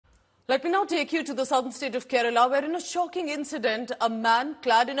Let me now take you to the southern state of Kerala, where in a shocking incident, a man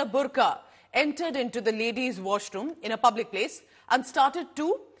clad in a burqa entered into the ladies' washroom in a public place and started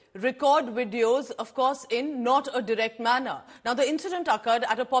to record videos, of course, in not a direct manner. Now, the incident occurred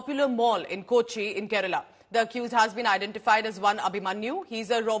at a popular mall in Kochi in Kerala. The accused has been identified as one Abhimanyu. He's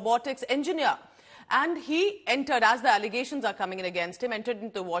a robotics engineer. And he entered, as the allegations are coming in against him, entered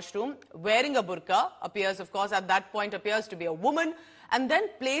into the washroom wearing a burqa, appears, of course, at that point appears to be a woman, and then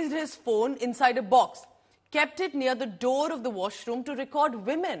placed his phone inside a box, kept it near the door of the washroom to record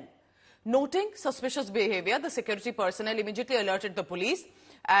women. Noting suspicious behavior, the security personnel immediately alerted the police,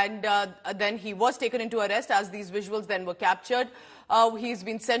 and then he was taken into arrest as these visuals then were captured. He's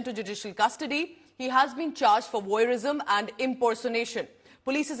been sent to judicial custody. He has been charged for voyeurism and impersonation.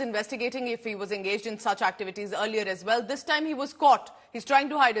 Police is investigating if he was engaged in such activities earlier as well. This time he was caught. He's trying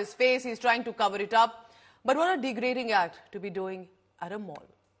to hide his face. He's trying to cover it up. But what a degrading act to be doing at a mall.